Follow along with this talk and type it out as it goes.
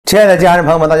亲爱的家人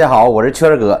朋友们，大家好，我是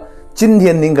圈哥。今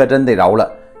天您可真得着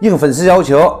了，应粉丝要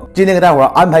求，今天给大伙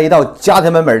安排一道家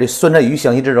庭版本的酸菜鱼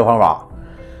详细制作方法。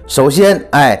首先，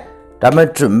咱们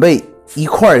准备一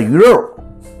块鱼肉，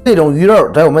这种鱼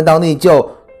肉在我们当地叫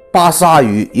巴沙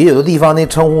鱼，也有的地方呢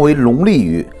称呼为龙利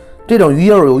鱼。这种鱼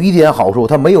肉有一点好处，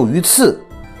它没有鱼刺，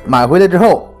买回来之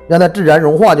后让它自然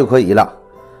融化就可以了。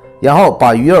然后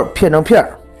把鱼肉片成片，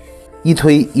一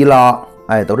推一拉，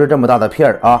都是这么大的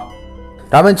片啊。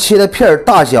咱们切的片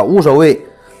大小无所谓，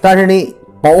但是呢，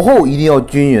薄厚一定要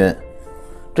均匀，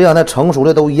这样它成熟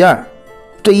的都一样。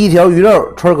这一条鱼肉，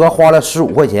川哥花了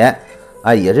15块钱，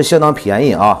也是相当便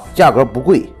宜啊，价格不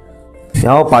贵。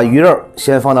然后把鱼肉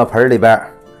先放到盆里边，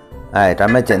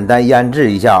咱们简单腌制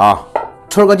一下啊。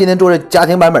川哥今天做的家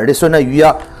庭版本的酸菜鱼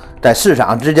啊，在市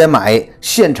场直接买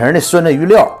现成的酸菜鱼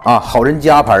料啊，好人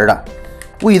家牌的，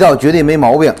味道绝对没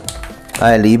毛病。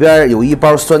里边有一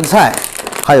包酸菜。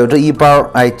还有这一包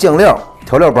酱料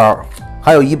调料包，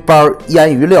还有一包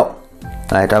腌鱼料，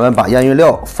咱们把腌鱼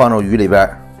料放入鱼里边，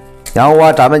然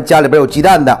后咱们家里边有鸡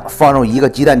蛋的，放入一个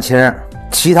鸡蛋清，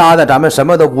其他的咱们什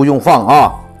么都不用放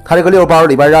啊。它这个料包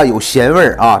里边有咸味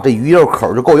啊，这鱼肉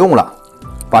口就够用了。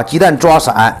把鸡蛋抓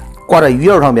散，挂在鱼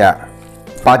肉上边，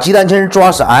把鸡蛋清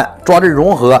抓散，抓至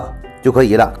融合就可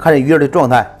以了。看这鱼肉的状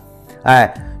态，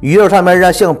鱼肉上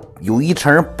面像有一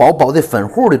层薄薄的粉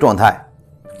糊的状态。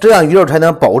这样鱼肉才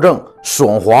能保证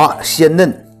爽滑鲜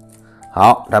嫩。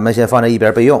好，咱们先放在一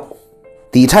边备用。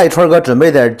底菜川哥准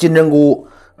备点金针菇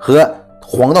和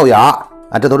黄豆芽，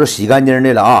这都是洗干净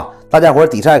的了啊。大家伙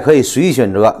底菜可以随意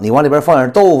选择，你往里边放点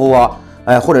豆腐啊，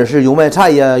或者是油麦菜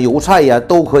呀、油菜呀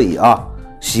都可以啊。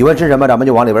喜欢吃什么咱们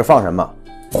就往里边放什么。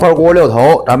块锅料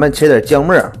头，咱们切点姜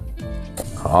末。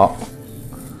好，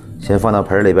先放到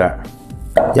盆里边，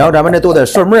然后咱们再剁点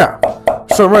蒜末，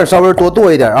蒜末稍微多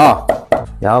剁一点啊。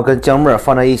然后跟姜末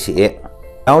放在一起，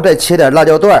然后再切点辣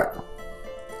椒段，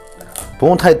不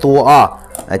用太多啊，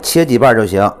切几瓣就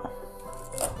行。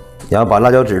然后把辣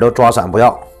椒籽都抓散不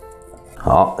要。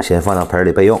好，先放到盆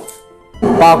里备用。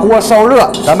把锅烧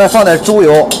热，咱们放点猪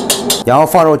油，然后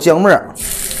放入姜末。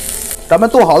咱们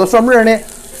剁好的蒜末呢，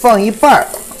放一半，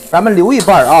咱们留一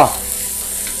半啊。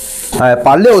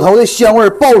把料头的香味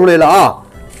爆出来了啊，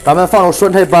咱们放入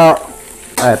酸菜包，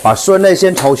把酸菜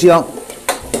先炒香。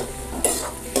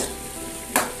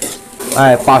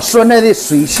把酸菜的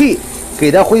水汽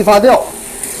给它挥发掉，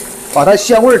把它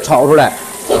香味炒出来。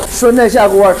酸菜下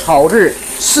锅炒至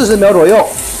40秒左右，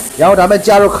然后咱们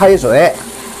加入开水。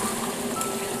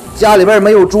家里边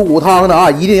没有猪骨汤的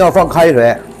啊，一定要放开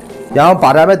水。然后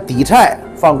把咱们底菜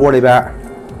放锅里边，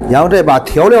然后再把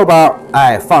调料包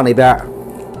放里边，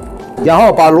然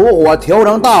后把炉火调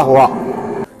成大火。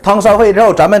汤烧沸之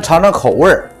后，咱们尝尝口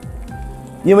味，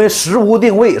因为食无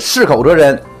定位，适口则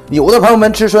珍。有的朋友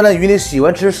们吃酸菜鱼，你喜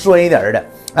欢吃酸一点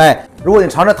的，如果你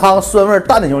尝尝汤酸味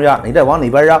淡的情况下，你再往里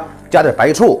边加点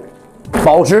白醋，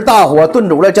保持大火炖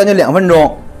煮了将近2分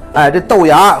钟。这豆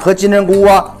芽和金针菇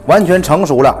完全成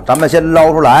熟了，咱们先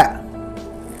捞出来，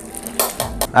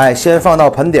先放到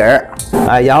盆底儿，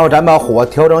然后咱把火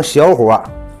调成小火，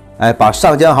把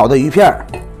上浆好的鱼片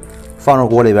放入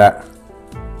锅里边，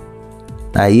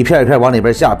一片一片往里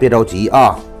边下，别着急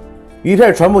啊，鱼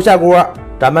片全部下锅。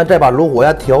咱们再把炉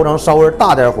火调成稍微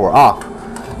大点火啊，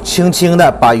轻轻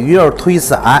的把鱼肉推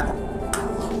散。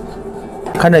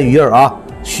看这鱼肉啊，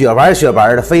雪白雪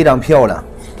白的，非常漂亮。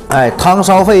汤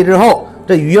烧沸之后，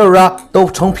这鱼肉都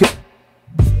成漂。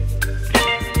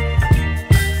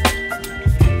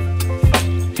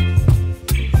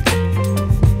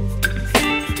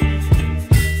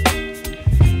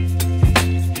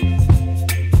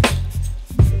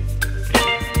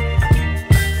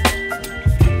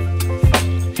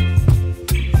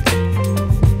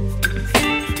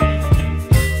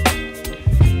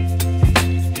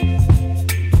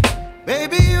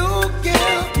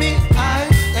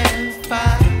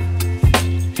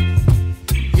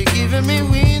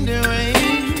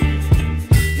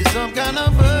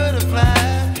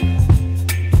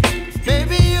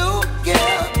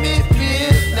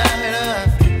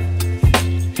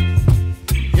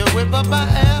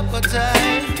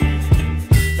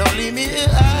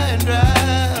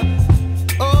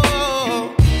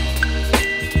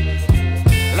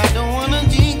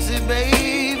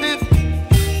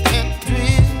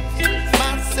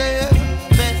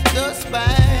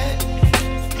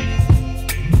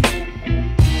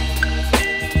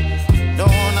Don't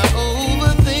wanna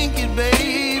overthink it, baby.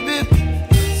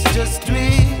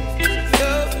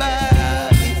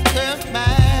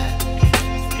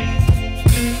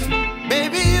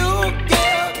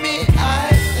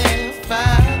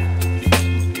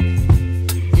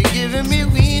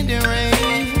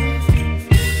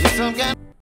 some kind